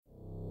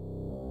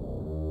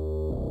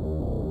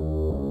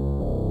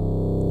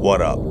What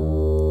up?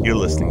 You're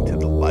listening to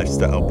the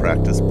Lifestyle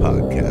Practice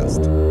Podcast.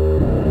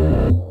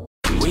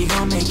 We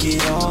gon' make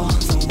it all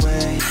the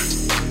way.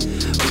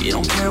 We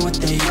don't care what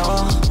they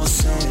all will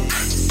say.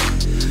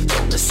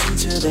 Don't listen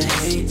to the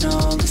hate, no.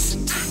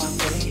 Listen to my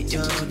fate,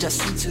 yo.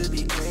 Destined to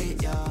be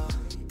great, yo.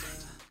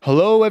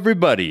 Hello,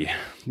 everybody.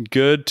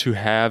 Good to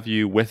have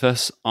you with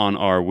us on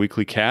our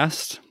weekly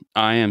cast.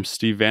 I am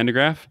Steve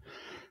Vandegraff,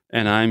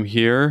 and I'm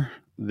here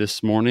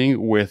this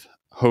morning with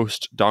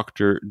host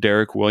Dr.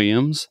 Derek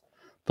Williams,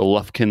 the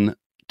Lufkin,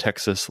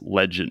 Texas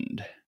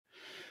legend.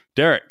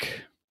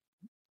 Derek,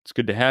 it's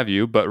good to have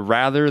you, but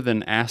rather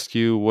than ask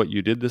you what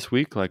you did this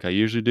week like I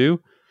usually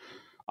do,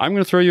 I'm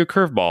going to throw you a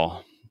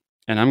curveball,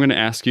 and I'm going to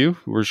ask you,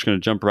 we're just going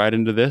to jump right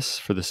into this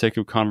for the sake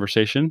of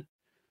conversation.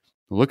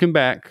 Looking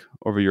back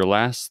over your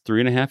last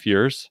 3.5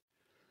 years,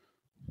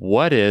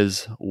 what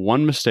is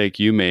one mistake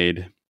you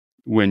made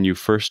when you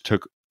first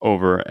took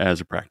over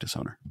as a practice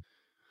owner?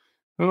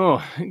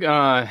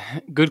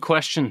 Good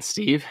question,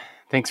 Steve.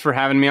 Thanks for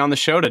having me on the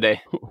show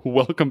today.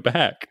 Welcome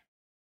back.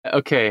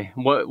 Okay,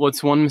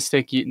 what's one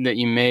mistake that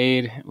you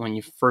made when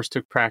you first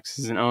took practice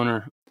as an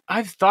owner?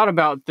 I've thought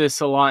about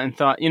this a lot and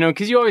thought,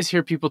 because you always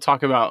hear people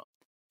talk about,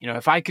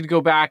 if I could go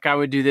back, I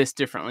would do this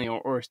differently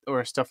or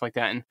stuff like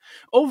that. And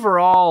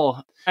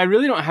overall, I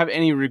really don't have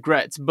any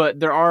regrets, but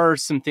there are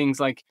some things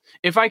like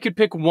if I could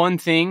pick one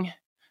thing,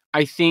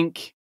 I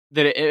think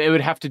that it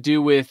would have to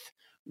do with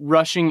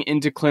rushing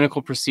into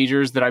clinical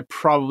procedures that I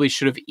probably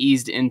should have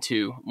eased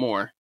into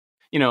more.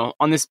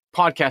 On this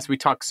podcast, we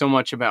talk so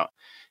much about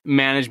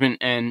management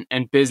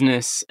and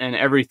business and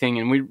everything,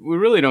 and we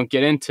really don't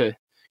get into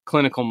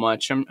clinical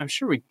much. I'm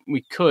sure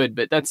we could,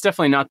 but that's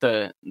definitely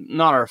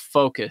not our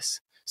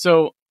focus.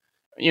 So,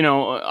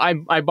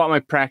 I bought my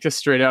practice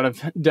straight out of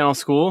dental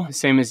school,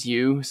 same as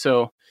you.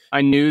 So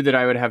I knew that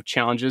I would have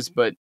challenges,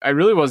 but I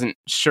really wasn't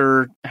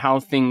sure how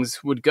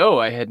things would go.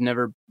 I had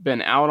never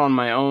been out on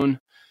my own.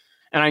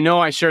 And I know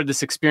I shared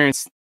this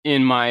experience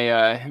in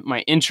my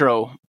my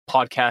intro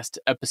podcast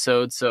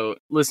episode, so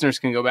listeners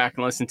can go back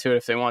and listen to it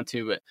if they want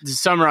to. But to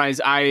summarize,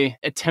 I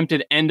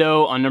attempted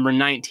endo on number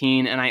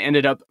 19, and I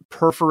ended up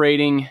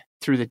perforating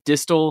through the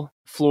distal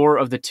floor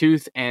of the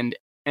tooth and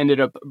ended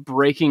up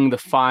breaking the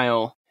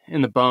file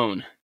in the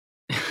bone.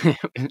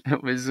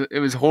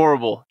 It was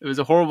horrible. It was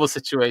a horrible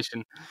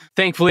situation.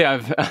 Thankfully, I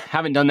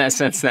haven't done that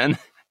since then,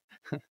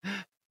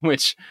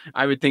 which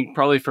I would think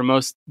probably for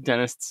most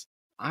dentists.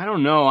 I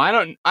don't know. I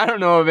don't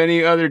know of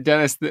any other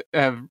dentists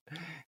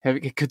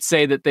that could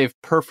say that they've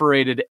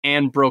perforated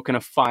and broken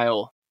a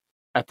file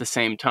at the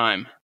same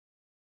time.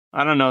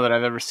 I don't know that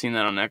I've ever seen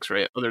that on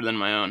X-ray other than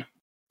my own.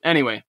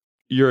 Anyway,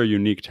 you're a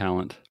unique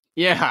talent.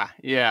 Yeah.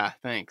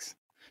 Thanks.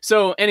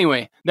 So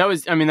anyway, that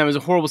was a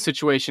horrible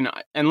situation.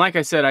 And like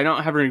I said, I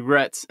don't have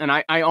regrets, and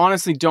I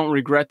honestly don't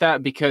regret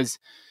that because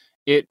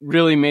it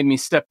really made me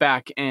step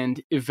back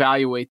and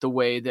evaluate the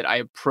way that I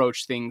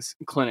approach things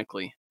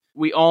clinically.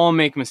 We all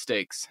make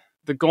mistakes.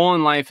 The goal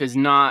in life is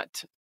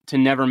not to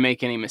never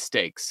make any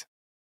mistakes.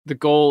 The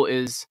goal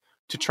is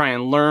to try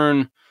and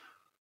learn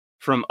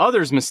from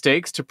others'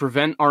 mistakes to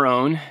prevent our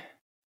own,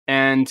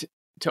 and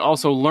to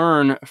also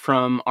learn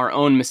from our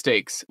own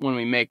mistakes when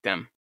we make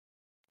them.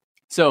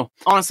 So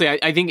honestly,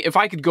 I think if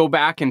I could go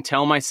back and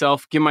give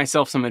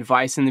myself some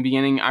advice in the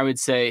beginning, I would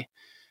say,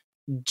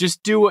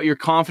 just do what you're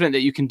confident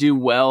that you can do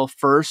well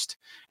first.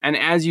 And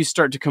as you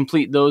start to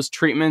complete those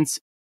treatments,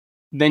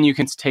 then you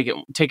can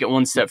take it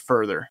one step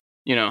further,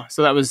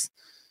 So that was,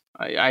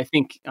 I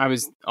think I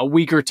was a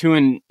week or two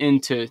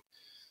into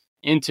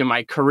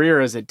my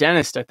career as a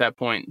dentist at that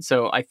point.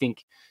 So I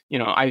think,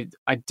 I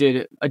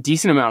did a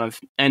decent amount of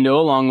endo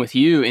along with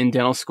you in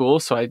dental school.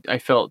 So I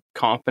felt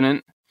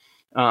confident.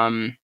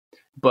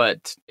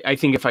 But I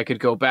think if I could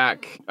go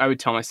back, I would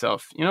tell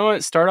myself,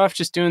 start off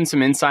just doing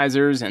some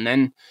incisors and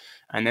then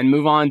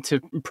move on to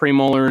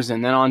premolars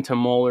and then on to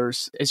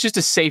molars. It's just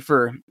a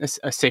safer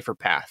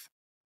path.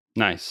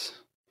 Nice.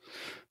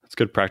 That's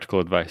good practical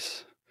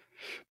advice.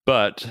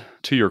 But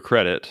to your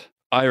credit,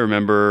 I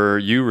remember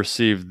you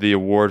received the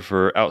award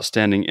for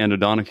Outstanding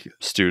Endodontic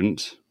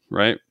Student,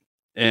 right?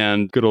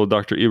 And good old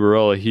Dr.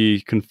 Ibarola,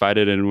 he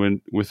confided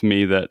with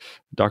me that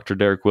Dr.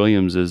 Derek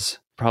Williams is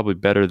probably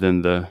better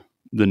than the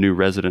new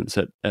residents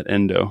at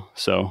Endo.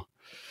 So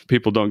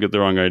people don't get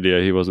the wrong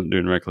idea. He wasn't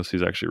doing reckless.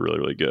 He's actually really,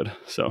 really good.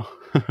 So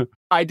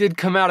I did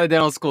come out of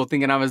dental school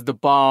thinking I was the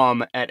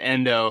bomb at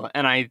Endo,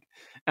 and I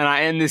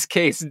in this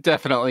case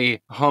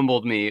definitely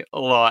humbled me a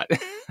lot.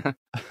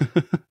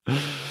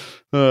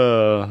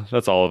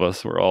 That's all of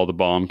us. We're all the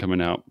bomb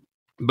coming out.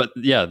 But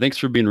yeah, thanks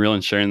for being real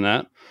and sharing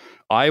that.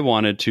 I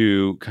wanted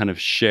to kind of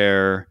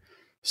share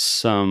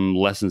some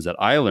lessons that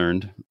I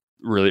learned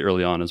really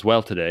early on as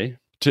well today.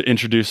 To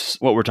introduce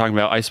what we're talking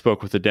about, I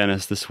spoke with a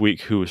dentist this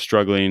week who was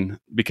struggling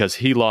because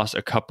he lost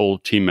a couple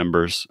team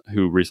members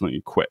who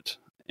recently quit.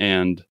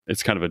 And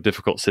it's kind of a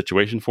difficult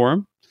situation for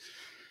him.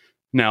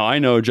 Now, I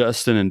know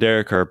Justin and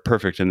Derek are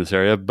perfect in this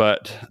area,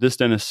 but this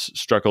dentist's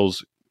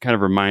struggles kind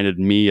of reminded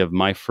me of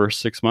my first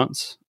 6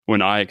 months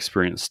when I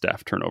experienced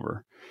staff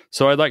turnover.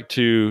 So I'd like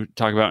to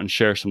talk about and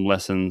share some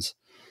lessons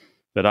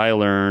that I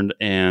learned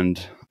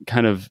and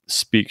kind of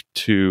speak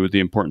to the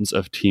importance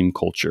of team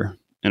culture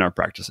in our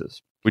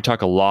practices. We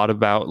talk a lot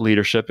about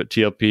leadership at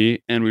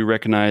TLP, and we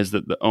recognize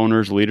that the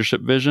owner's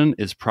leadership vision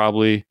is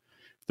probably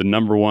the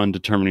number one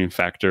determining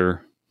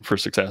factor for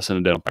success in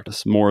a dental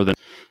practice, more than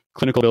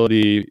clinical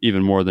ability,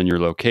 even more than your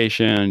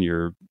location,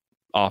 your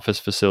office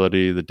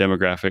facility, the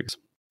demographics.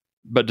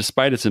 But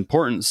despite its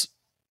importance,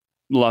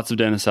 lots of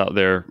dentists out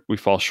there, we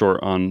fall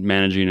short on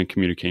managing and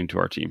communicating to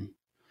our team.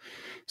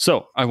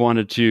 So I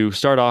wanted to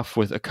start off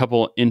with a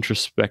couple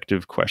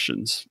introspective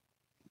questions.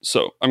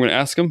 So I'm going to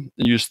ask them,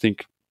 and you just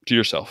think to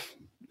yourself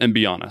and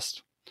be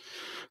honest.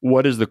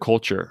 What is the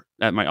culture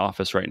at my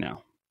office right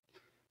now?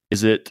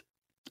 Is it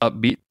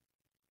upbeat?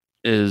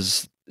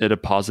 Is it a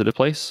positive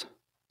place?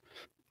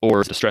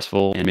 Or is it a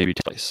stressful and maybe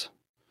tense place?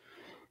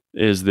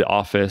 Is the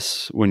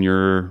office, when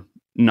you're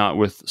not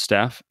with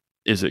staff,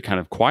 is it kind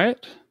of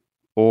quiet?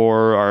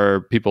 Or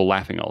are people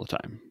laughing all the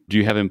time? Do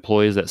you have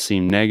employees that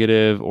seem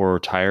negative or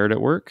tired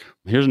at work?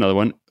 Here's another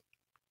one.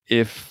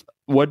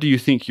 What do you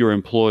think your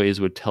employees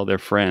would tell their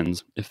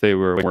friends if they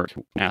were at work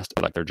and asked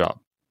about their job?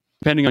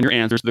 Depending on your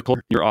answers,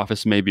 your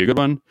office may be a good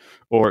one,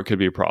 or it could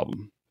be a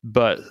problem.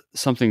 But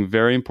something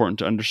very important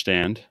to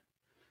understand,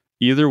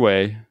 either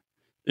way,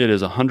 it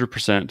is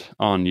 100%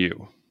 on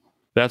you.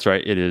 That's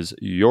right. It is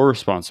your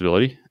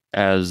responsibility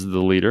as the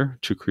leader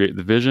to create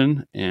the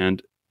vision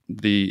and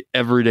the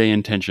everyday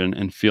intention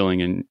and feeling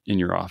in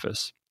your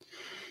office.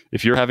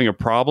 If you're having a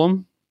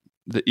problem,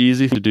 the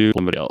easy thing to do is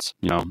somebody else,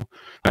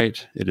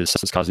 right? It is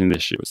what's causing the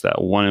issue. It's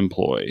that one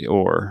employee,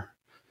 or,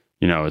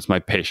 it's my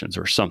patients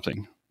or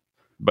something.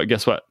 But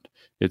guess what?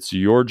 It's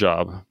your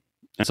job.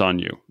 It's on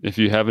you. If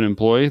you have an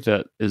employee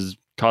that is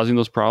causing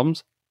those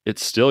problems,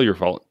 it's still your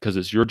fault because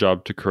it's your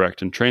job to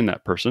correct and train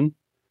that person.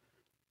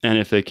 And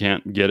if they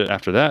can't get it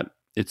after that,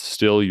 it's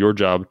still your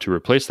job to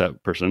replace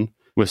that person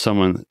with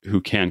someone who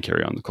can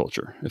carry on the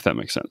culture, if that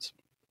makes sense.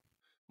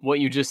 What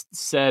you just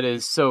said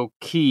is so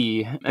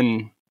key,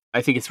 and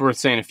I think it's worth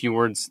saying a few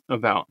words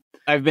about.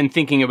 I've been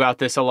thinking about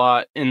this a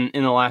lot in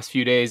the last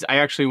few days. I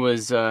actually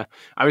was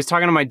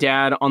talking to my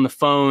dad on the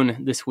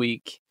phone this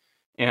week,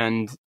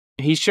 and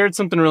he shared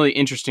something really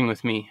interesting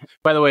with me.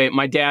 By the way,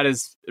 my dad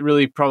is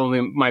really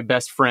probably my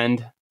best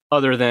friend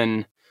other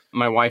than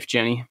my wife,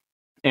 Jenny,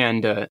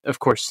 and of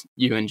course,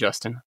 you and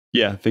Justin.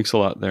 Yeah, thanks a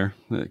lot there.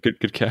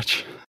 Good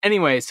catch.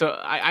 Anyway, so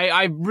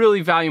I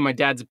really value my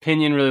dad's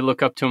opinion, really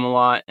look up to him a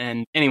lot.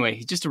 And anyway,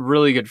 he's just a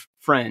really good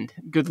friend,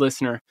 good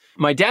listener.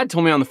 My dad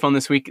told me on the phone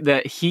this week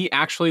that he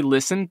actually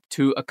listened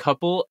to a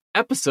couple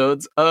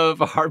episodes of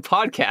our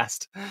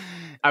podcast.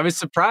 I was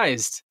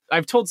surprised.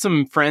 I've told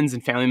some friends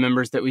and family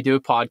members that we do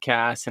a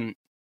podcast, and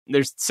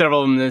there's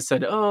several of them that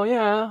said, oh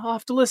yeah, I'll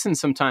have to listen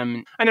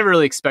sometime. I never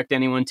really expect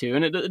anyone to,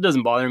 and it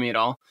doesn't bother me at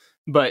all.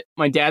 But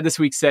my dad this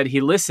week said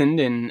he listened,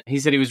 and he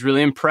said he was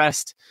really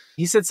impressed.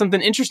 He said something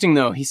interesting,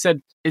 though. He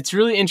said, it's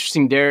really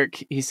interesting,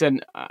 Derek. He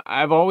said,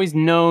 I've always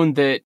known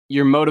that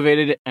you're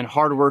motivated and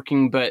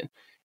hardworking, but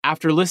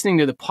after listening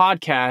to the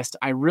podcast,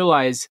 I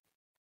realized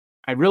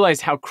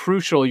how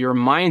crucial your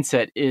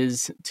mindset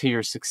is to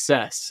your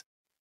success.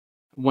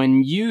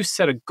 When you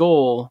set a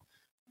goal,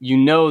 you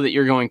know that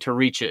you're going to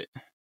reach it.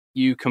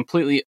 You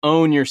completely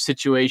own your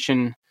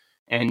situation,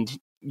 and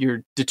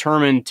you're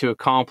determined to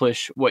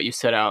accomplish what you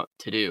set out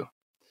to do.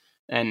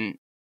 And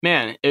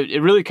man,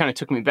 it really kind of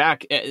took me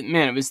back.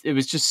 Man, it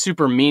was just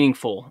super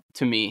meaningful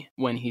to me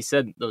when he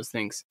said those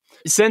things.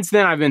 Since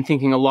then, I've been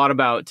thinking a lot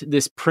about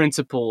this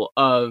principle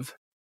of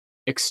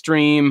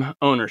extreme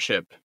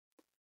ownership.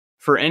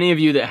 For any of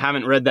you that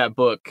haven't read that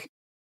book,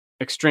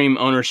 Extreme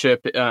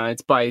Ownership,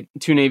 it's by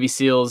two Navy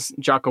SEALs,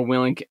 Jocko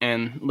Willink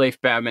and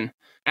Leif Babin.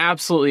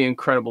 Absolutely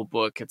incredible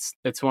book.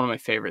 It's one of my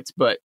favorites.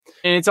 And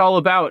it's all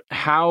about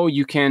how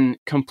you can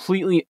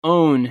completely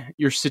own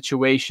your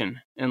situation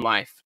in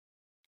life.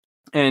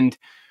 And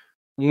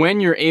when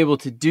you're able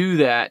to do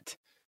that,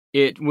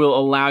 it will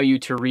allow you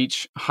to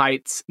reach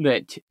heights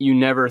that you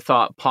never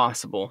thought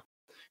possible.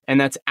 And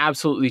that's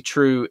absolutely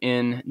true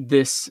in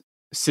this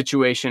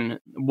situation,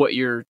 what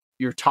you're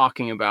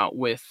talking about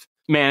with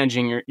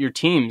managing your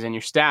teams and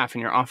your staff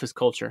and your office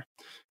culture.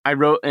 I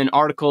wrote an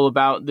article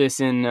about this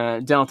in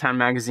Dental Town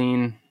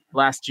magazine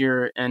last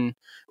year, and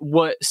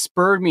what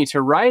spurred me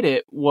to write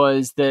it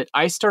was that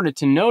I started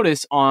to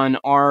notice on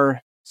our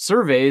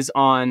surveys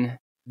on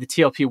the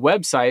TLP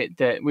website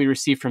that we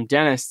received from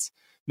dentists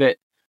that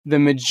the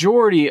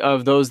majority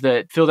of those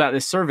that filled out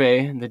this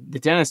survey, the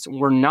dentists,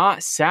 were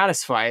not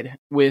satisfied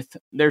with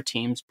their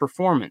team's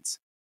performance.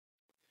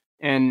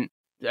 And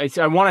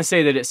I want to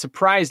say that it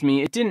surprised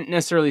me. It didn't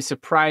necessarily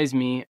surprise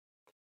me,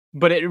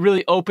 but it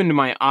really opened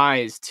my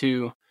eyes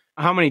to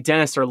how many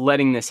dentists are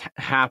letting this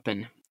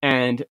happen.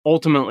 And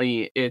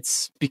ultimately,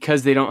 it's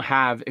because they don't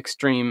have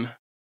extreme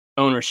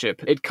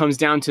ownership. It comes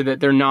down to that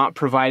they're not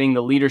providing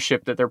the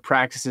leadership that their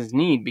practices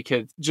need,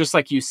 because just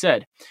like you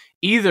said,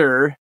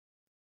 either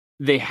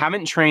they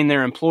haven't trained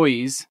their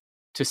employees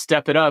to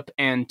step it up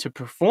and to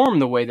perform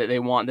the way that they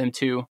want them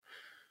to,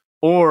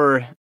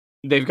 or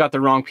they've got the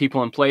wrong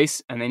people in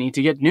place and they need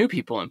to get new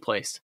people in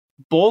place,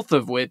 both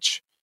of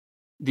which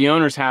the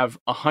owners have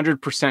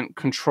 100%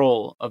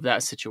 control of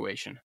that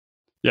situation.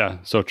 Yeah,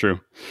 so true.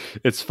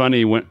 It's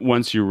funny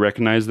once you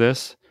recognize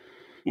this,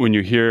 when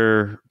you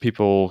hear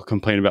people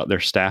complain about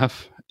their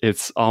staff,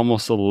 it's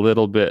almost a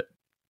little bit,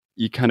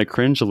 you kind of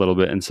cringe a little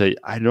bit and say,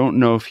 I don't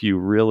know if you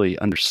really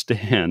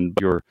understand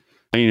your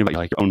complaining about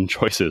like your own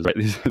choices, right?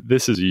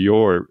 This is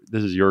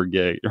your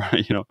gig,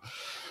 right?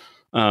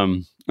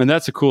 And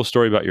that's a cool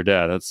story about your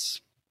dad.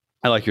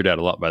 I like your dad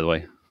a lot, by the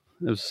way.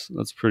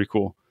 That's pretty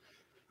cool.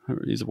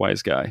 He's a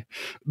wise guy.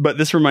 But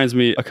this reminds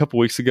me, a couple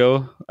weeks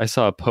ago, I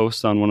saw a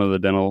post on one of the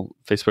dental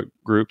Facebook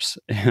groups,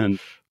 and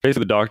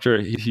basically the doctor,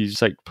 he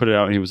just like put it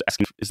out and he was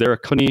asking, is there a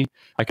company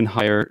I can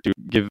hire to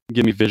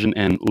give me vision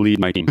and lead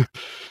my team?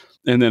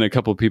 And then a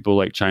couple of people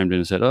like chimed in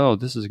and said, oh,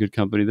 this is a good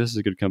company. This is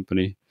a good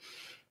company.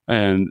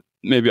 And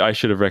maybe I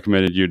should have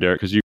recommended you, Derek,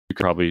 because you could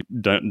probably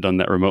done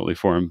that remotely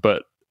for him.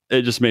 But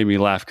it just made me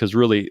laugh because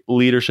really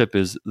leadership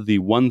is the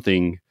one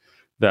thing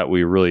that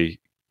we really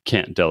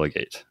can't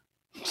delegate.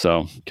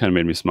 So kind of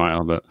made me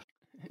smile, but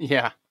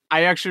yeah,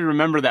 I actually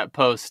remember that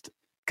post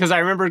because I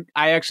remember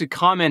I actually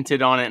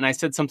commented on it and I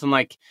said something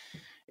like,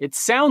 it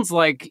sounds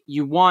like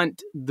you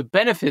want the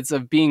benefits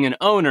of being an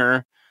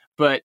owner,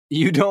 but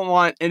you don't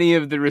want any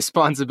of the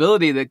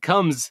responsibility that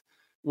comes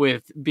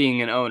with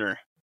being an owner.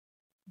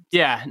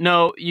 Yeah,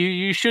 no,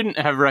 you shouldn't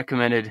have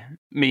recommended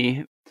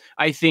me.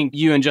 I think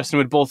you and Justin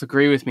would both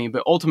agree with me,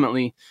 but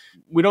ultimately,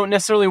 we don't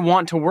necessarily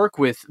want to work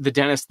with the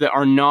dentists that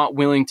are not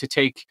willing to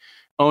take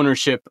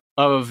ownership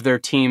of their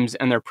teams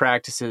and their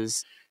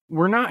practices.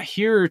 We're not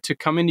here to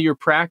come into your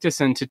practice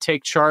and to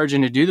take charge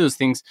and to do those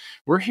things.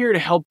 We're here to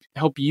help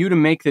you to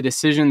make the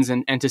decisions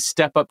and to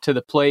step up to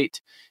the plate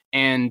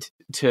and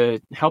to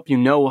help you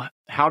know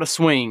how to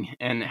swing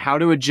and how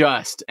to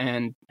adjust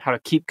and how to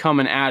keep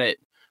coming at it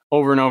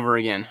over and over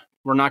again.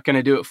 We're not going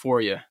to do it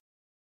for you.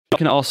 I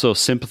can also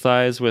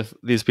sympathize with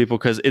these people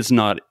because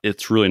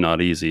it's really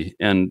not easy.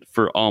 And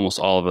for almost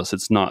all of us,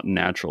 it's not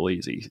natural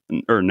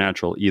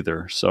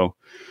either. So,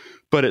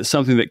 but it's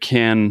something that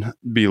can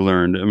be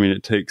learned. I mean,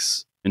 it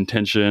takes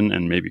intention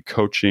and maybe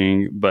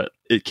coaching, but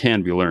it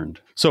can be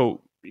learned.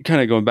 So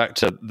kind of going back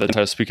to the I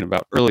was speaking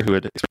about earlier, who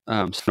had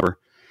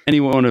any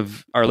one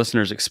of our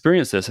listeners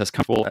experienced this, as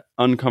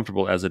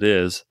uncomfortable as it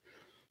is,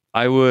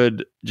 I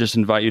would just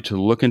invite you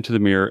to look into the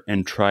mirror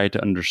and try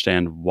to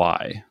understand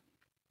why.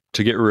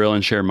 To get real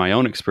and share my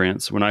own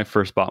experience, when I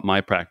first bought my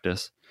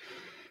practice,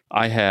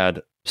 I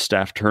had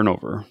staff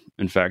turnover.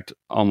 In fact,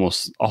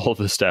 almost all of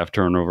the staff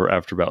turnover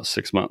after about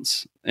 6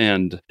 months.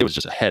 And it was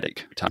just a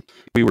headache every time.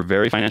 We were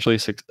very financially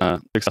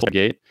successful at the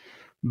gate,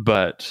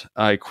 but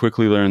I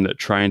quickly learned that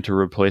trying to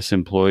replace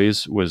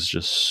employees was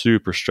just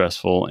super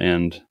stressful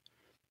and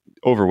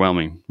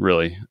overwhelming,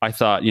 really. I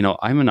thought,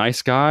 I'm a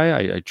nice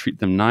guy. I treat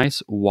them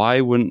nice.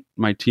 Why wouldn't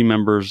my team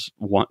members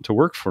want to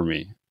work for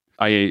me?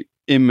 I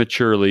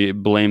immaturely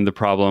blame the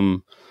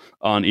problem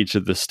on each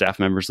of the staff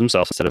members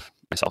themselves instead of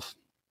myself.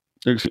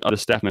 The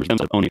staff members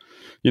themselves owning,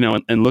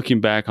 and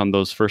looking back on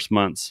those first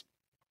months,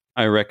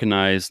 I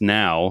recognize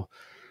now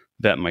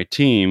that my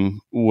team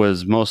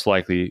was most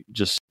likely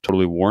just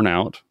totally worn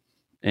out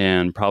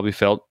and probably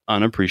felt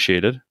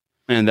unappreciated.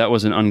 And that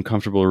was an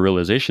uncomfortable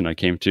realization I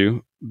came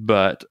to,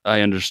 but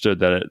I understood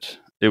that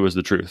it was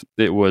the truth.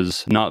 It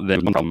was not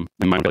them problem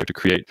in my failure to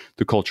create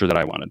the culture that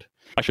I wanted.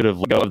 I should have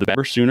let go of the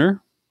bad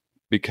sooner,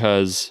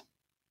 because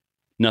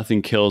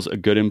nothing kills a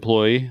good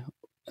employee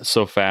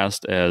so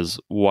fast as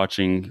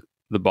watching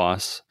the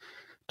boss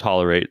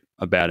tolerate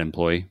a bad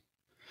employee.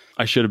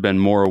 I should have been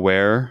more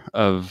aware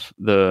of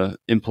the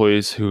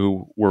employees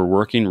who were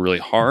working really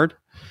hard,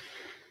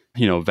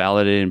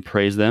 validate and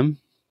praise them,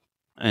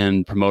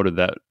 and promoted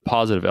that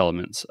positive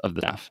elements of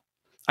the staff.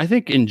 I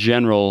think in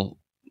general,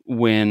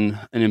 when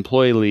an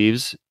employee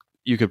leaves,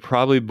 you could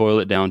probably boil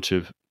it down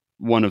to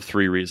one of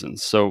three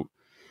reasons. So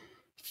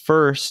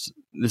first,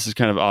 this is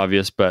kind of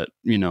obvious, but,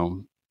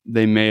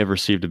 they may have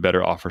received a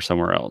better offer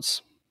somewhere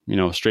else.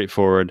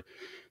 Straightforward.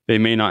 They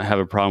may not have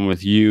a problem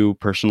with you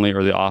personally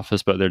or the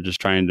office, but they're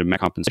just trying to make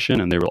compensation,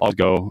 and they will always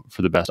go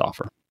for the best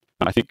offer.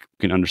 I think you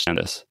can understand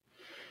this.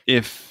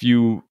 If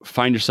you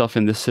find yourself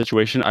in this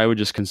situation, I would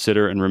just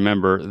consider and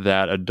remember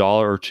that $1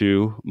 or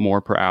 $2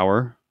 more per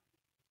hour,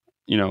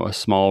 a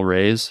small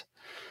raise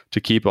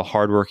to keep a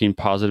hardworking,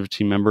 positive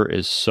team member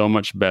is so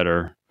much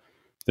better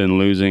than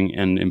losing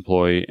an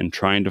employee and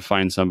trying to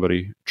find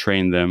somebody,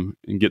 train them,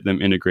 and get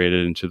them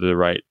integrated into the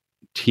right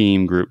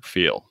team group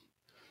feel.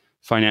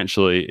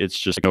 Financially, it's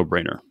just a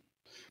no-brainer.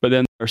 But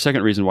then our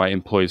second reason why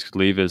employees could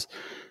leave is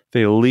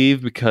they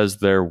leave because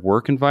their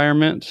work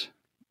environment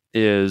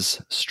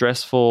is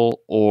stressful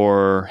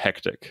or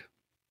hectic.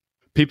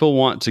 People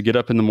want to get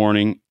up in the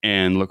morning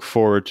and look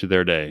forward to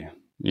their day.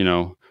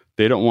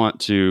 They don't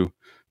want to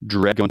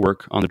dread going to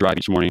work on the drive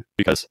each morning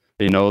because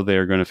they know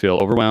they're going to feel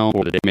overwhelmed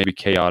or the day may be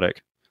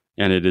chaotic.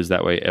 And it is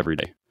that way every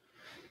day.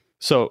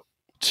 So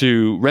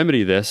to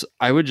remedy this,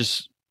 I would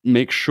just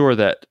make sure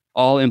that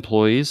all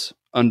employees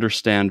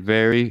understand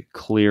very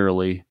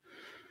clearly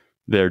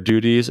their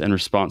duties and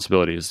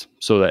responsibilities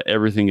so that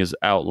everything is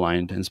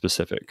outlined and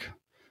specific.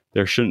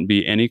 There shouldn't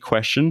be any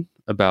question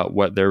about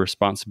what their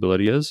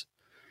responsibility is.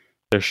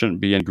 There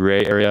shouldn't be a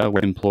gray area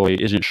where an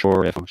employee isn't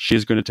sure if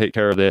she's going to take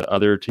care of it,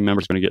 other team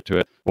members are going to get to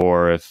it,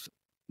 or if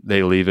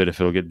they leave it, if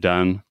it'll get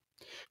done.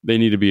 They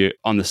need to be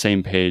on the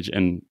same page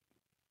and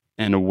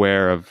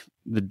aware of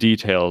the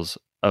details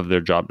of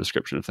their job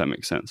description, if that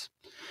makes sense.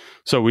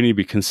 So we need to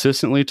be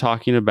consistently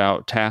talking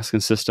about tasks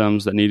and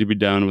systems that need to be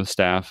done with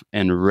staff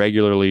and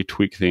regularly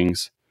tweak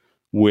things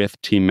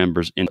with team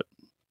members' input.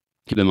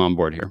 Keep them on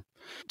board here.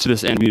 To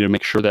this end, we need to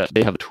make sure that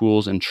they have the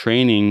tools and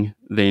training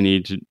they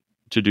need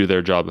to do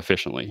their job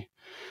efficiently,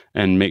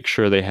 and make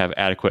sure they have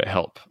adequate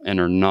help and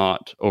are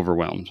not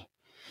overwhelmed.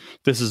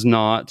 This is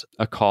not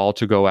a call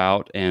to go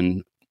out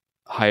and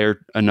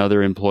hire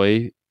another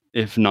employee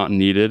if not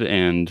needed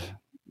and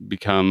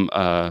become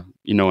an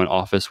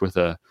office with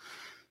a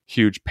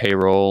huge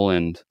payroll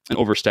and an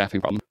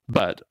overstaffing problem.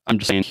 But I'm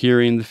just saying,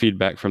 hearing the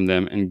feedback from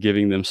them and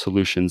giving them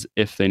solutions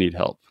if they need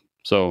help.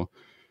 So,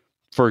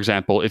 for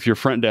example, if your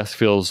front desk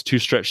feels too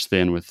stretched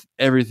thin with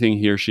everything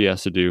he or she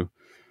has to do,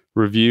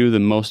 review the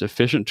most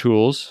efficient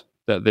tools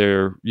that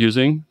they're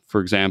using.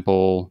 For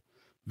example,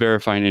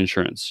 verifying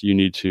insurance. You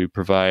need to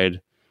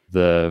provide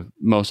the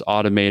most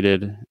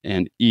automated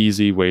and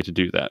easy way to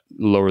do that,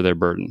 lower their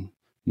burden.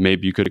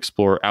 Maybe you could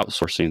explore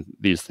outsourcing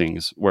these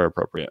things where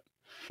appropriate.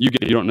 You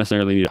don't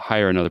necessarily need to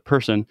hire another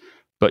person,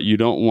 but you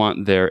don't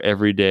want their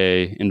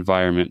everyday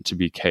environment to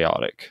be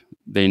chaotic.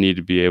 They need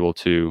to be able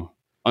to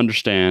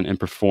understand and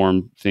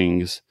perform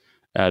things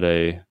at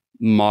a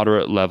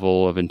moderate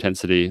level of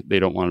intensity. They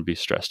don't want to be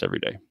stressed every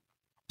day.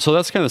 So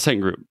that's kind of the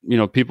second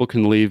group. People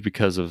can leave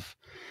because of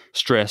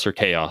stress or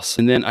chaos.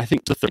 And then I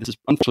think the third is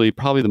unfortunately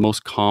probably the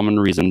most common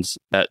reasons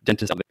that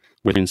dentists have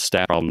with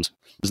staff problems.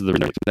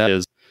 That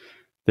is,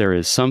 there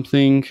is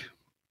something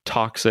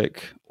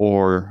toxic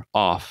or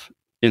off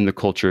in the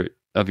culture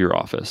of your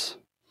office.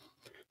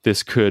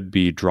 This could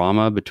be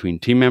drama between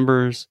team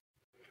members.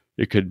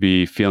 It could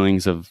be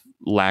feelings of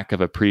lack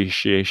of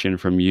appreciation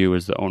from you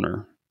as the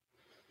owner.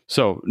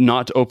 So,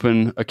 not to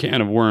open a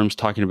can of worms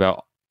talking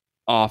about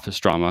office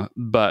drama,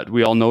 but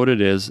we all know what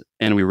it is,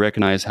 and we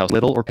recognize how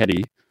little or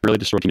petty really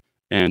destroys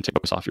and take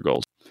focus off your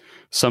goals.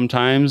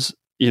 Sometimes,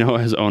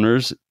 as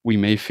owners, we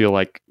may feel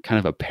like kind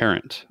of a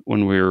parent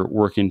when we're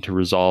working to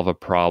resolve a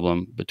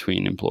problem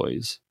between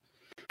employees.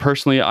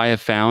 Personally, I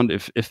have found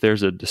if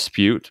there's a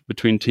dispute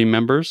between team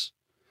members,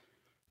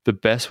 the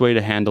best way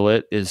to handle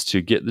it is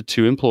to get the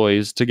two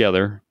employees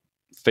together,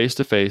 face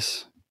to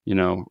face,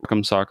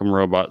 rock'em sock'em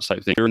robots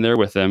type thing. You're in there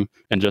with them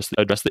and just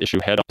address the issue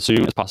head on as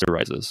soon as possible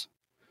arises.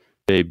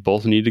 They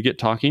both need to get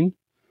talking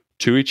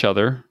to each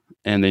other,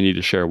 and they need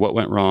to share what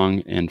went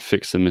wrong and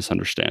fix the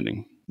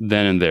misunderstanding.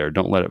 Then and there,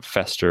 don't let it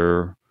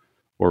fester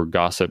or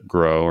gossip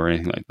grow or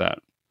anything like that.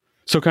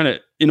 So kind of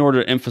in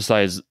order to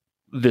emphasize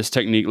this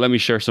technique, let me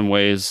share some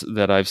ways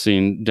that I've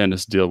seen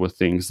dentists deal with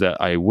things that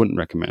I wouldn't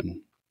recommend.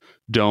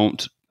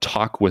 Don't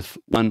talk with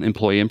one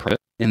employee in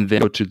private and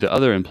then go to the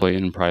other employee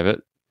in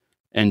private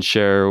and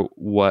share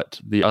what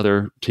the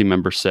other team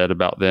member said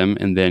about them,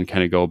 and then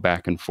kind of go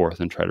back and forth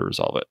and try to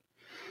resolve it.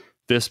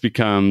 This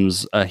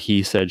becomes a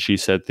he said, she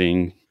said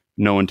thing.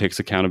 No one takes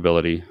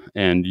accountability,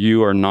 and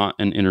you are not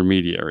an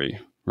intermediary,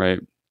 right?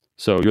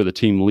 So you're the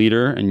team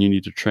leader, and you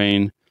need to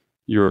train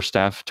your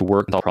staff to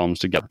work and solve problems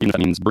together. That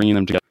means bringing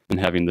them together and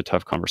having the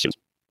tough conversations.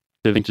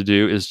 The thing to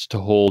do is to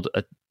hold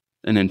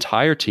an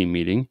entire team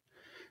meeting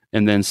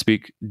and then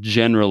speak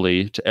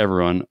generally to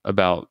everyone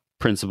about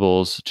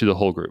principles to the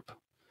whole group.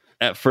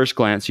 At first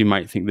glance, you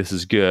might think this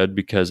is good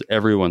because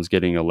everyone's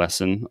getting a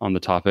lesson on the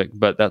topic,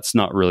 but that's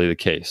not really the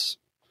case.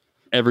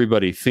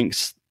 Everybody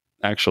thinks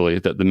actually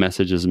that the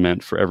message is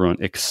meant for everyone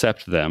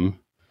except them,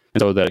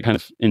 and so that it kind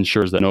of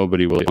ensures that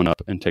nobody will own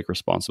up and take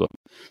responsibility.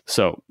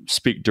 So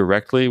speak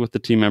directly with the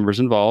team members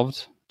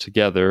involved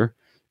together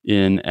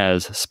in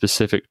as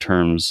specific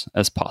terms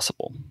as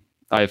possible.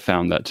 I've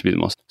found that to be the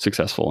most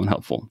successful and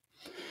helpful.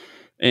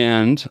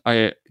 And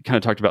I kind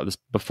of talked about this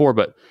before,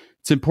 but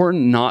it's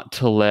important not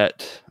to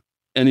let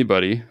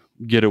anybody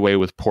get away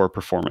with poor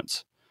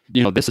performance.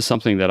 This is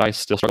something that I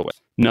still struggle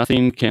with.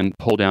 Nothing can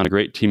pull down a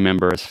great team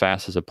member as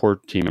fast as a poor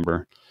team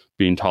member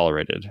being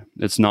tolerated.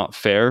 It's not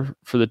fair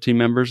for the team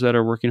members that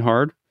are working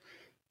hard.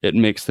 It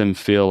makes them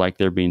feel like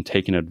they're being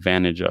taken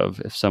advantage of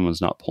if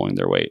someone's not pulling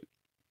their weight.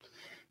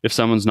 If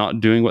someone's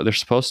not doing what they're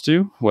supposed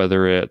to,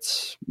 whether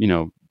it's,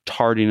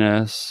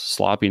 tardiness,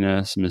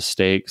 sloppiness,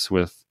 mistakes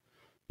with,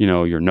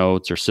 your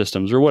notes or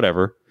systems or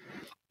whatever,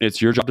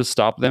 it's your job to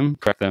stop them,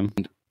 correct them,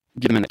 and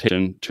give them an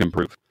attention to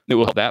improve. It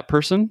will help that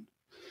person,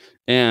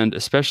 and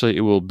especially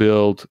it will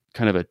build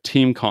kind of a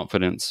team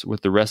confidence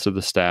with the rest of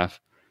the staff,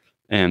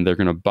 and they're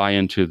going to buy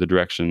into the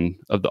direction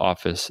of the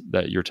office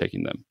that you're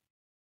taking them.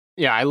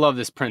 Yeah, I love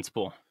this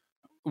principle.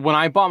 When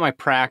I bought my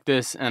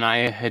practice and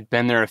I had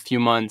been there a few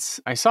months,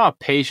 I saw a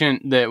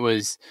patient that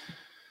was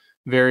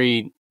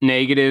very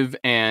negative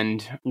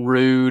and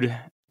rude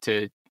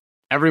to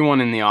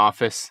everyone in the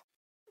office.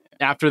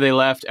 After they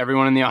left,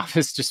 everyone in the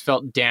office just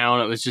felt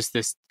down. It was just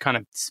this kind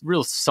of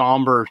real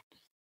somber,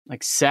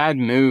 like sad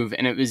move.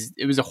 And it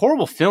was a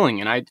horrible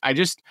feeling. And I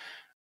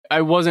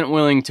I wasn't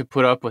willing to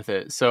put up with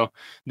it. So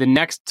the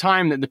next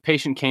time that the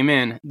patient came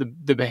in,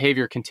 the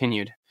behavior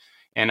continued.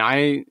 And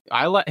I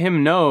let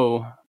him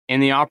know in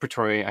the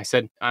operatory. I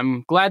said,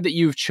 I'm glad that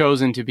you've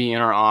chosen to be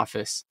in our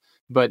office,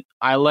 but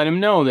I let him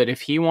know that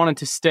if he wanted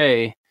to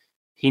stay,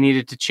 he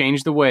needed to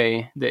change the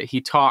way that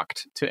he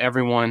talked to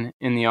everyone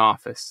in the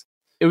office.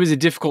 It was a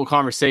difficult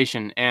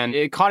conversation and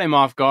it caught him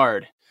off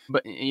guard.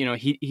 But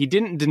he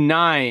didn't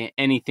deny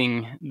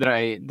anything that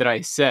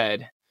I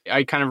said.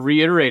 I kind of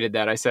reiterated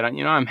that. I said,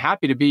 I'm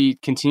happy to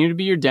continue to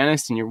be your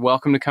dentist and you're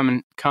welcome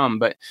to come,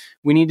 but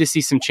we need to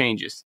see some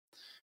changes.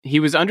 He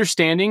was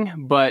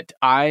understanding, but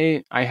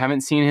I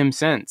haven't seen him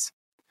since.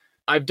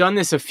 I've done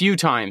this a few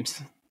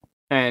times,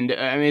 and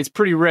it's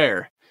pretty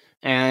rare.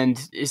 And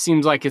it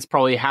seems like it's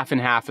probably half and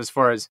half as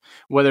far as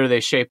whether they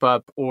shape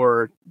up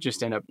or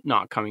just end up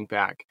not coming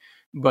back.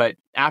 But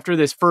after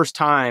this first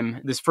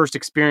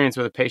experience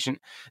with a patient,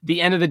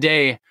 the end of the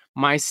day,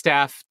 my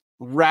staff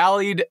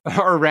rallied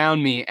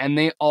around me and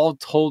they all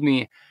told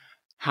me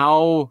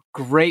how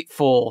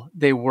grateful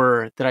they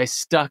were that I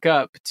stuck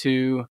up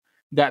to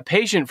that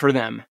patient for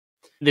them.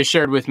 They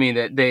shared with me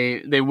that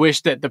they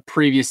wished that the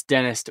previous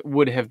dentist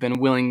would have been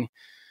willing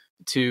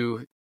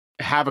to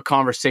have a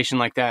conversation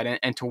like that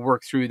and to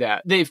work through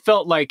that. They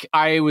felt like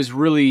I was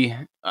really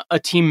a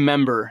team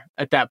member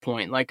at that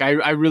point. Like I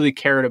really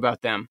cared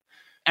about them.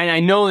 And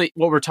I know that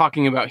what we're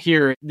talking about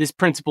here, this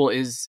principle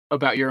is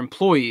about your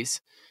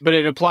employees, but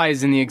it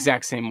applies in the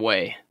exact same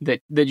way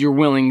that you're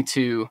willing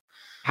to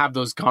have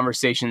those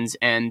conversations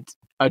and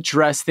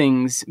address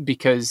things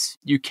because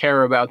you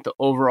care about the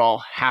overall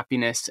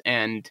happiness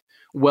and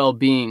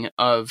well-being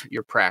of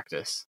your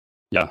practice.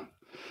 Yeah.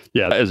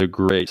 Yeah, that is a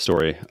great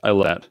story. I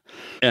love that.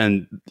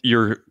 And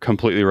you're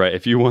completely right.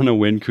 If you want to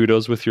win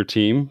kudos with your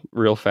team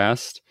real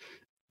fast,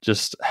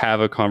 just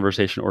have a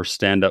conversation or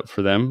stand up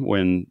for them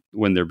when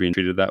they're being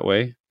treated that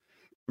way.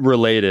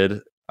 Related,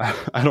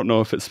 I don't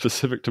know if it's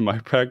specific to my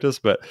practice,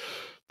 but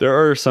there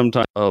are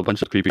sometimes a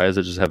bunch of creepy guys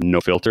that just have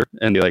no filter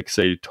and they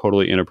say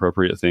totally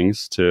inappropriate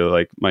things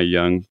to my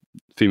young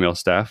female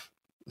staff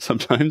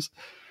sometimes.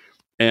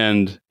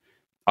 And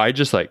I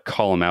just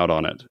call them out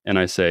on it. And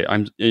I say,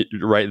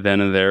 right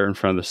then and there in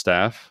front of the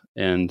staff.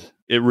 And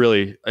it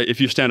really,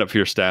 if you stand up for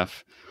your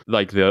staff,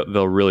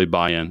 they'll really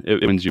buy in.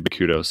 It wins you big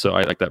kudos. So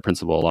I like that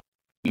principle a lot.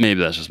 Maybe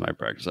that's just my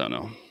practice. I don't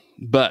know.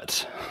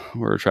 But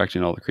we're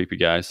attracting all the creepy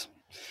guys.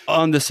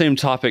 On the same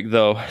topic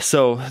though,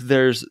 so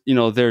there's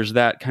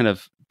that kind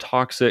of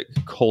toxic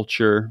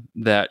culture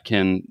that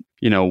can,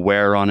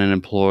 wear on an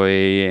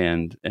employee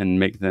and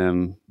make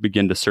them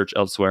begin to search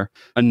elsewhere.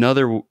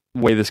 Another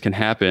way this can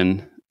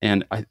happen,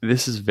 and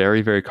this is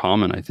very, very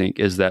common, I think,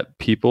 is that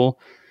people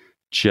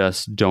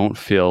just don't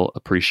feel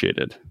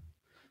appreciated.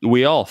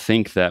 We all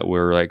think that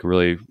we're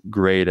really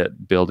great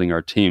at building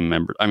our team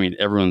members. I mean,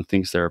 everyone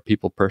thinks they're a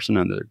people person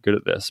and they're good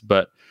at this,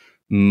 but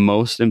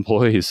most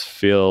employees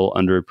feel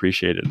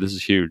underappreciated. This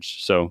is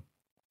huge. So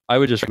I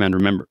would just recommend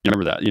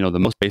remember that, the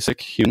most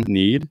basic human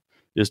need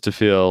is to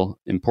feel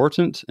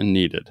important and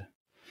needed.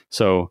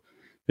 So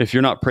if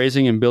you're not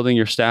praising and building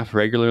your staff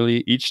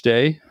regularly each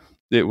day,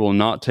 it will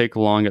not take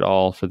long at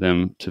all for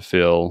them to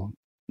feel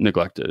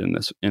neglected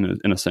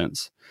in a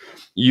sense.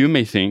 You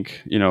may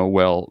think,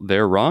 well,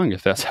 they're wrong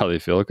if that's how they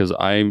feel because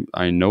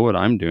I know what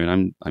I'm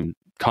doing. I'm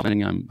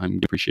commenting, I'm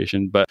giving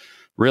appreciation, but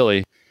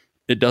really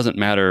it doesn't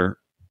matter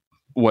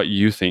what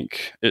you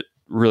think. It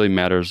really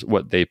matters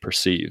what they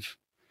perceive.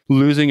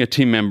 Losing a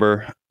team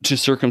member to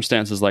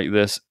circumstances like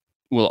this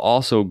will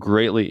also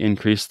greatly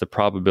increase the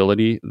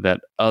probability that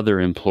other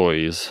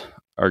employees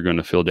are going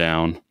to feel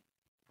down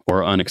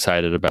or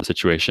unexcited about the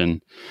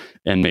situation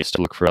and may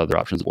still look for other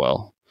options as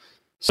well.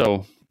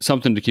 So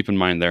something to keep in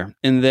mind there.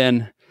 And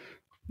then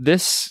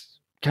this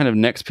kind of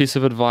next piece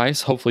of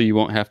advice, hopefully you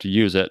won't have to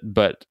use it,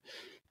 but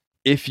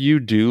if you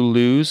do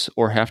lose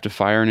or have to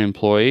fire an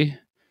employee,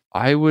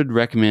 I would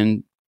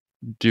recommend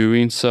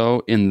doing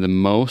so in the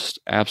most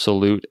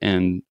absolute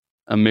and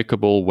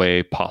amicable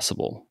way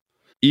possible.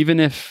 Even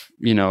if,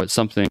 it's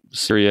something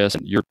serious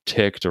and you're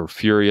ticked or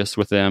furious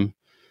with them,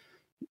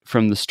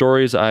 from the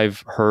stories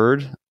I've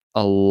heard,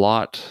 a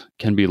lot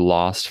can be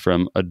lost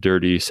from a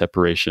dirty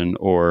separation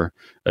or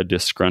a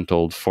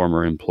disgruntled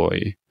former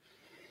employee.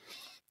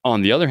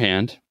 On the other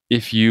hand,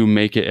 if you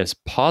make it as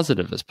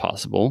positive as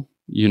possible,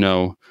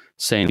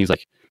 saying things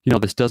like,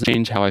 this doesn't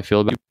change how I feel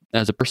about you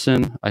as a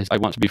person. I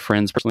want to be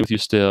friends personally with you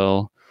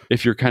still.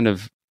 If you're kind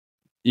of,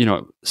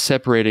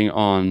 separating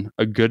on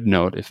a good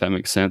note, if that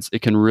makes sense,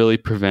 it can really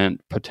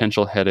prevent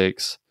potential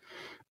headaches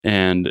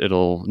and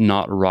it'll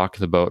not rock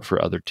the boat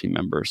for other team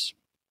members.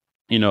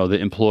 The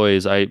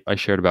employees I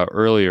shared about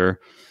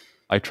earlier,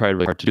 I tried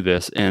really hard to do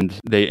this and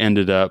they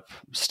ended up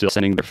still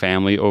sending their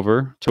family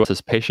over to us as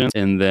patients.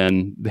 And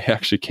then they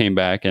actually came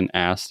back and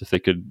asked if they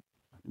could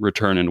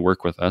return and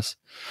work with us.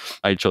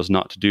 I chose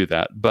not to do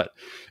that, but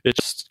it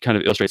just kind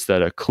of illustrates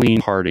that a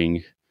clean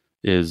parting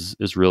is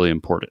really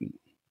important.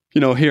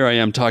 Here I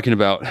am talking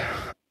about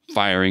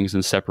firings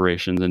and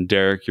separations. And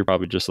Derek, you're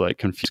probably just like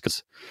confused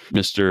because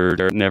Mr.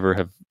 Derek never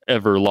have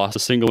ever lost a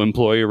single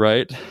employee,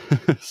 right?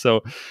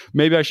 So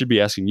maybe I should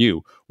be asking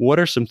you, what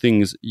are some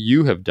things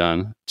you have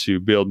done to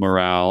build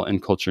morale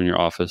and culture in your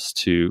office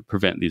to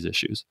prevent these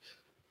issues?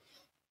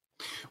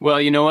 Well,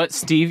 you know what,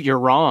 Steve, you're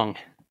wrong.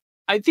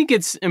 I think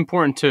it's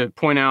important to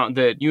point out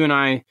that you and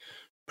I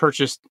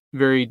purchased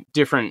very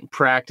different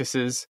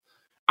practices.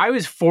 I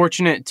was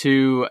fortunate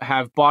to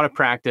have bought a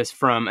practice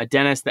from a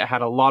dentist that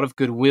had a lot of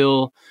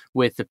goodwill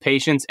with the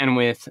patients and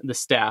with the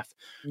staff.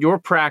 Your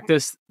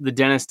practice, the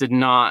dentist did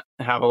not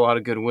have a lot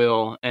of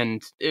goodwill,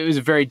 and it was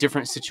a very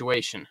different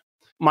situation.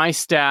 My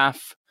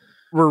staff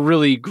were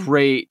really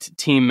great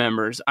team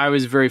members. I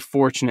was very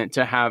fortunate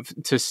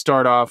to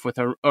start off with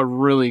a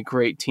really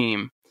great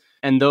team.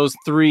 And those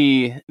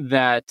three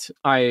that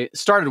I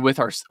started with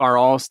are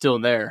all still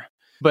there.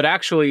 But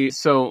actually,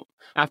 so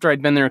after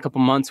I'd been there a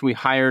couple months, we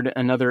hired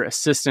another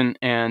assistant,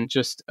 and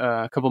just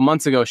a couple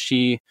months ago,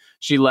 she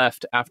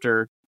left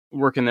after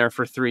working there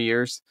for 3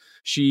 years.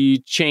 She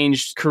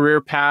changed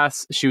career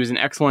paths. She was an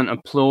excellent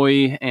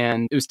employee,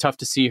 and it was tough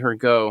to see her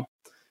go.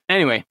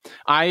 Anyway,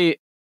 I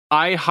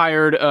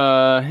hired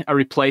a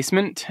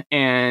replacement,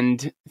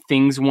 and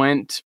things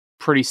went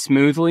pretty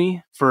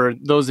smoothly. For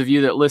those of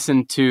you that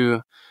listened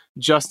to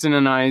Justin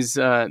and I's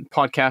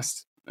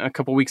podcast a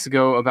couple weeks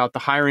ago about the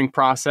hiring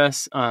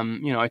process,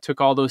 I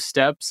took all those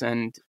steps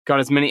and got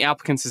as many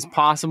applicants as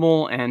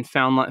possible, and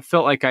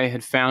felt like I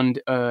had found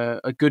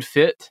a good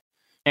fit,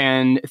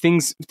 and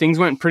things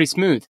went pretty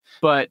smooth.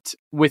 But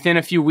within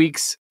a few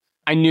weeks,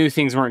 I knew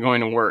things weren't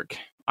going to work.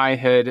 I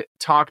had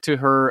talked to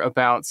her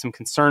about some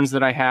concerns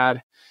that I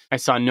had. I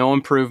saw no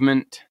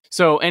improvement.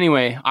 So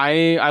anyway,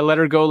 I let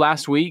her go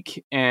last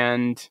week,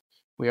 and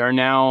we are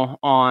now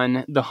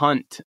on the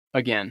hunt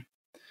again.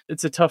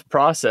 It's a tough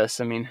process.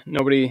 I mean,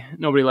 nobody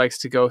likes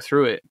to go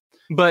through it.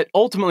 But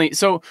ultimately,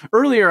 so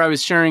earlier I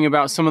was sharing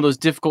about some of those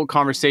difficult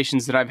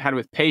conversations that I've had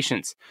with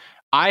patients.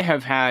 I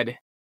have had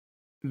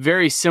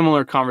very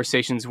similar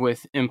conversations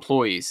with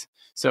employees.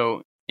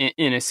 So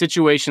in a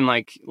situation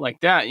like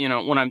that,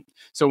 when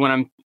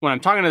I'm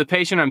talking to the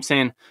patient, I'm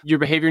saying your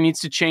behavior needs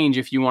to change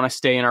if you want to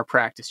stay in our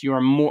practice.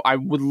 I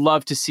would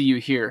love to see you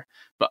here,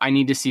 but I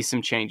need to see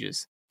some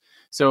changes.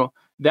 So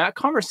that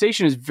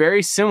conversation is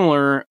very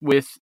similar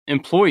with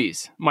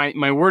employees.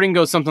 My wording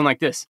goes something like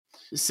this: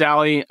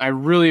 Sally, I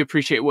really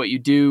appreciate what you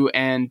do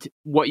and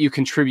what you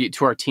contribute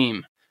to our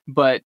team.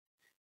 But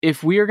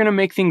if we are going to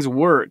make things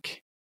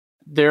work,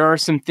 there are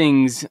some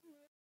things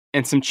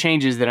and some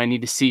changes that I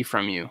need to see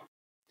from you.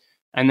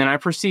 And then I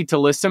proceed to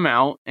list them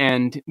out,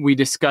 and we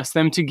discuss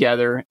them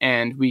together,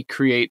 and we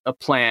create a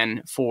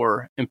plan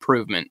for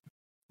improvement.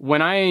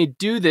 When I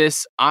do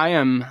this, I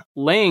am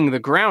laying the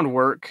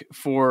groundwork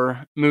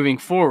for moving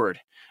forward.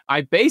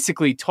 I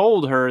basically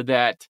told her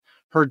that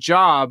her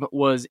job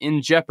was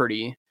in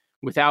jeopardy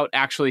without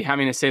actually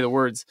having to say the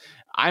words,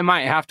 I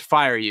might have to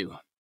fire you.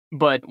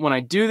 But when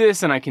I do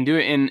this, and I can do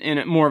it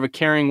in more of a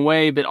caring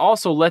way, but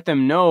also let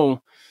them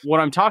know what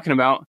I'm talking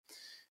about,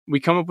 we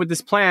come up with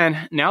this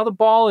plan. Now the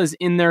ball is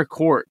in their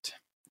court.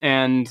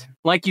 And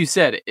like you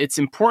said, it's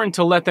important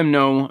to let them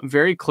know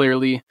very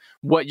clearly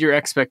what your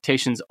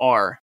expectations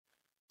are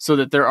so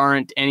that there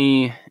aren't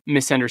any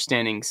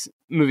misunderstandings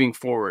moving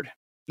forward.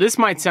 This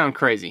might sound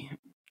crazy.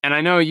 And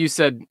I know you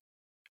said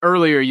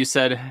earlier, you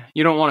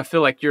don't want to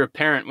feel like you're a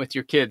parent with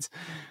your kids.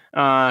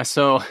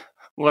 So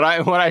what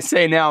I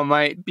say now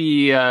might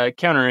be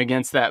counter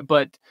against that.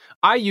 But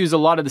I use a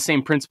lot of the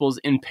same principles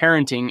in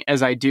parenting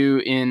as I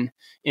do in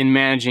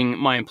managing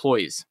my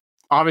employees.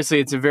 Obviously,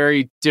 it's a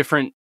very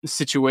different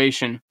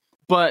situation,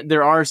 but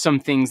there are some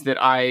things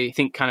that I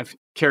think kind of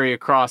carry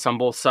across on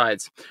both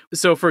sides.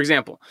 So, for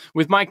example,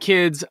 with my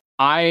kids,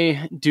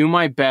 I do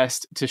my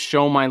best to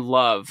show my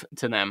love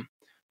to them,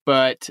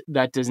 but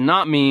that does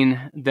not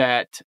mean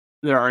that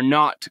there are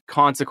not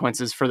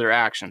consequences for their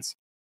actions.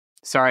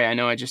 Sorry, I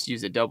know I just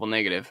used a double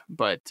negative,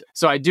 but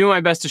so I do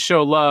my best to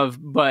show love,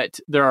 but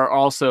there are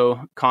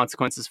also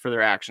consequences for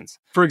their actions.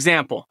 For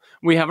example,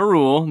 we have a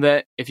rule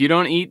that if you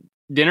don't eat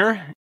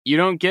dinner, you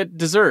don't get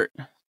dessert.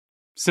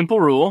 Simple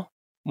rule.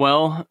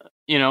 Well,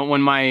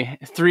 when my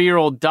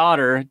 3-year-old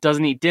daughter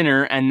doesn't eat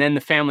dinner and then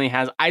the family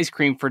has ice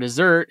cream for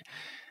dessert,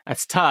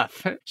 that's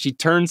tough. She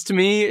turns to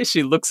me,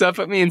 she looks up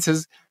at me and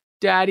says,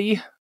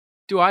 Daddy,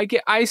 do I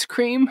get ice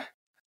cream?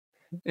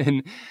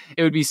 And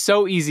it would be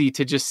so easy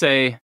to just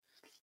say,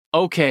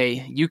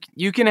 okay,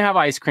 you can have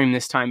ice cream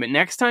this time, but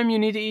next time you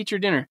need to eat your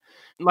dinner.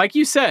 Like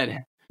you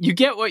said, you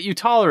get what you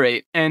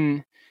tolerate.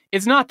 And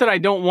it's not that I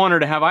don't want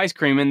her to have ice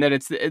cream and that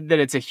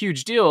it's a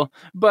huge deal,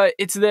 but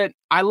it's that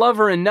I love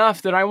her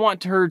enough that I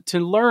want her to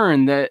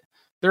learn that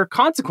there are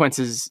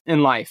consequences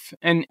in life,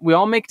 and we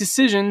all make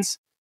decisions,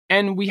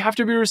 and we have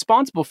to be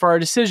responsible for our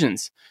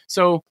decisions.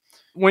 So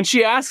when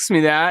she asks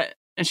me that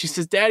and she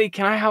says, Daddy,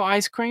 can I have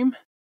ice cream?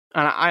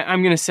 And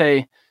I'm going to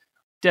say,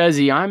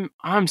 Desi,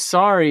 I'm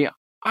sorry.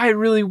 I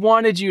really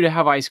wanted you to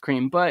have ice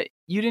cream, but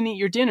you didn't eat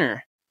your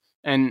dinner.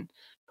 And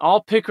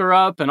I'll pick her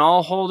up and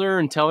I'll hold her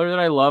and tell her that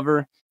I love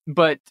her.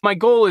 But my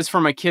goal is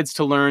for my kids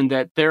to learn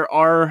that there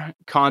are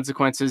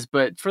consequences,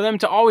 but for them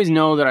to always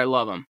know that I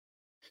love them.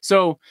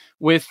 So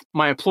with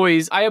my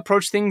employees, I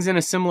approach things in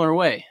a similar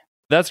way.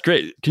 That's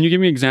great. Can you give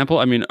me an example?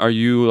 I mean, are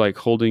you like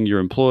holding your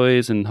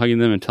employees and hugging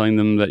them and telling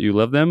them that you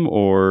love them?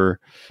 Or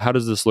how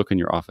does this look in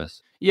your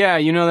office? Yeah,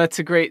 that's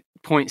a great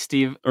point,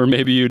 Steve. Or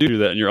maybe you do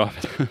that in your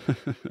office.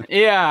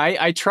 Yeah,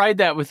 I tried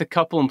that with a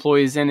couple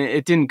employees and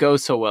it didn't go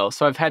so well.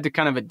 So I've had to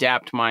kind of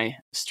adapt my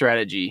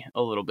strategy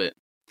a little bit.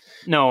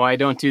 No, I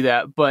don't do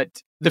that.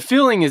 But the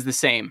feeling is the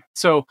same.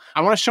 So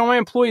I want to show my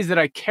employees that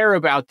I care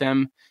about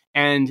them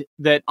and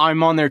that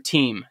I'm on their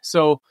team.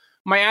 So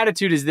my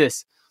attitude is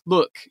this: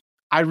 look,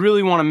 I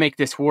really want to make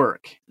this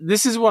work.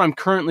 This is what I'm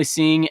currently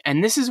seeing,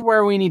 and this is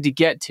where we need to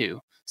get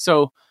to.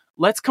 So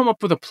let's come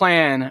up with a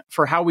plan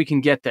for how we can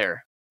get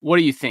there. What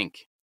do you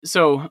think?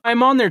 So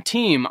I'm on their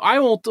team. I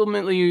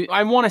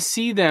want to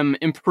see them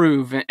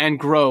improve and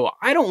grow.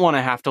 I don't want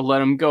to have to let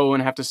them go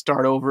and have to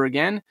start over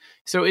again.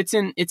 So it's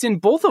in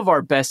both of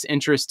our best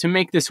interests to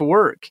make this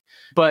work.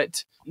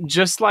 But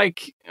just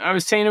like I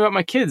was saying about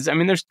my kids, I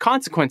mean, there's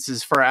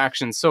consequences for our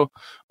actions. So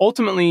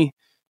ultimately,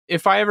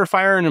 if I ever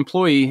fire an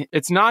employee,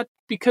 it's not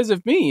because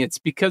of me, it's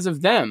because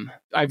of them.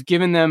 I've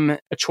given them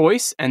a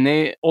choice and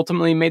they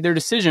ultimately made their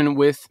decision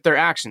with their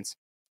actions.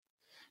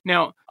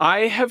 Now,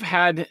 I have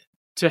had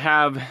to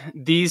have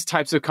these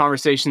types of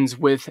conversations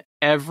with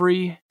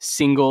every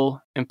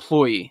single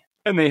employee,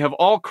 and they have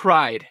all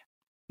cried.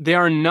 They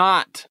are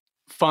not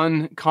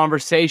fun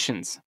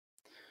conversations,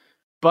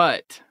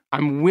 but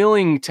I'm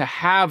willing to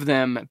have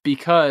them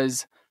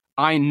because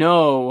I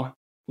know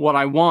what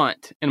I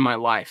want in my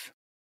life.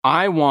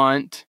 I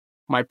want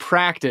my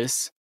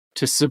practice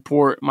to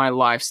support my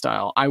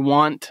lifestyle. I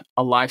want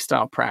a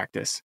lifestyle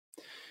practice.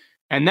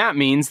 And that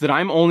means that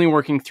I'm only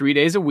working 3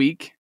 days a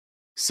week,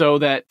 so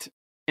that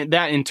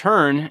in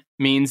turn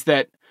means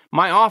that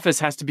my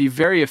office has to be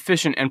very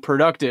efficient and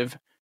productive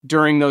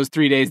during those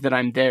 3 days that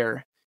I'm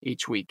there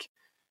each week.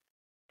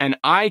 And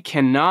I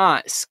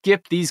cannot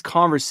skip these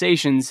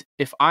conversations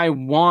if I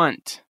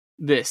want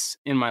this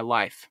in my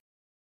life.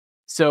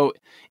 So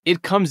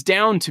it comes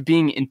down to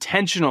being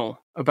intentional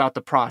about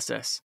the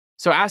process.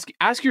 So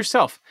ask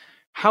yourself,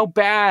 how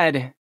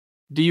bad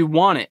do you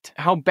want it?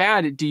 How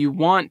bad do you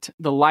want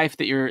the life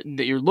that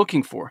you're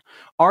looking for?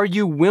 Are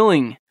you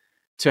willing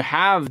to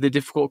have the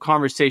difficult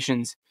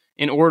conversations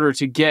in order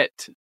to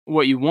get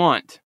what you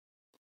want?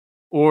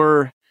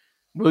 Or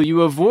will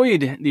you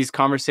avoid these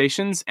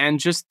conversations and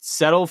just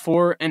settle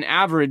for an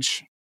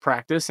average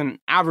practice, an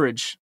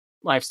average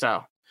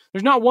lifestyle?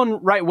 There's not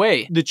one right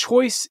way. The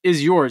choice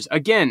is yours.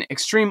 Again,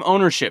 extreme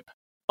ownership.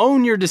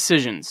 Own your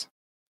decisions.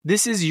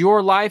 This is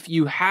your life.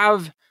 You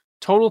have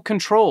total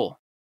control.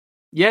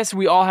 Yes,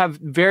 we all have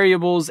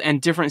variables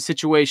and different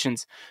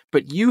situations,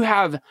 but you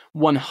have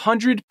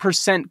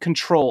 100%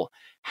 control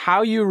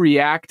how you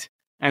react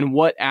and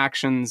what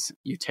actions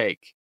you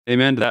take.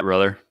 Amen to that,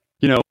 brother.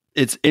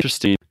 It's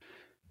interesting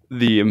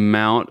the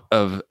amount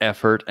of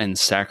effort and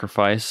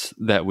sacrifice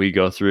that we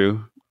go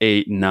through.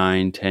 8,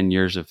 9, 10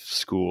 years of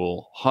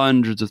school,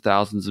 hundreds of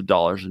thousands of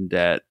dollars in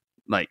debt,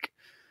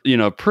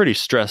 pretty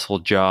stressful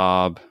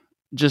job,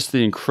 just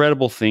the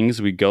incredible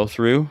things we go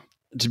through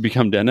to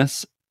become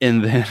dentists.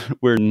 And then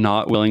we're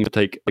not willing to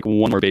take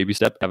one more baby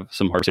step, have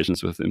some hard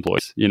conversations with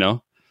employees,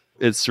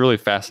 It's really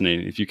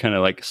fascinating if you kind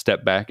of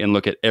step back and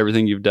look at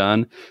everything you've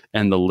done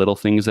and the little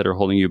things that are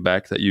holding you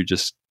back that you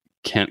just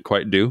can't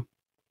quite do.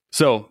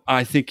 So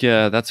I think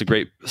that's a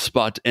great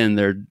spot to end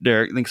there,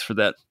 Derek. Thanks for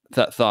that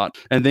thought.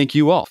 And thank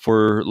you all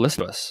for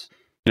listening to us.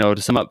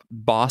 To sum up,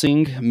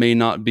 bossing may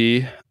not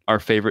be our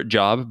favorite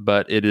job,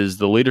 but it is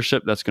the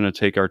leadership that's going to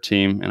take our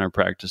team and our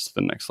practice to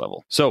the next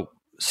level. So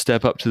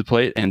step up to the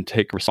plate and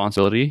take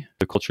responsibility for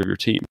the culture of your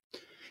team.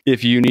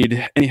 If you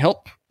need any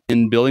help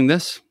in building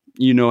this,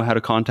 you know how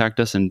to contact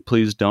us, and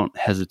please don't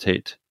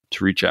hesitate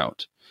to reach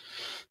out.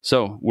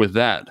 So with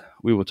that,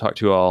 we will talk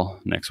to you all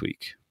next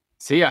week.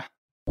 See ya.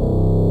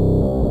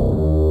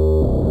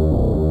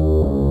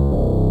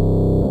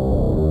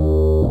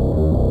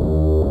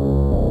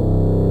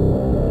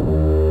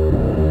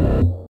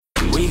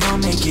 We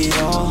gon' make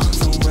it all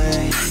the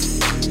way.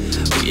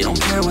 We don't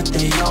care what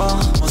they all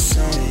will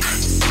say.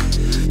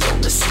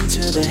 Don't listen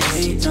to the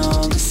hate, no.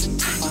 Listen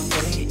to my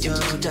fate, yo.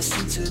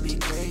 Destined to be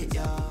great,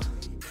 yo.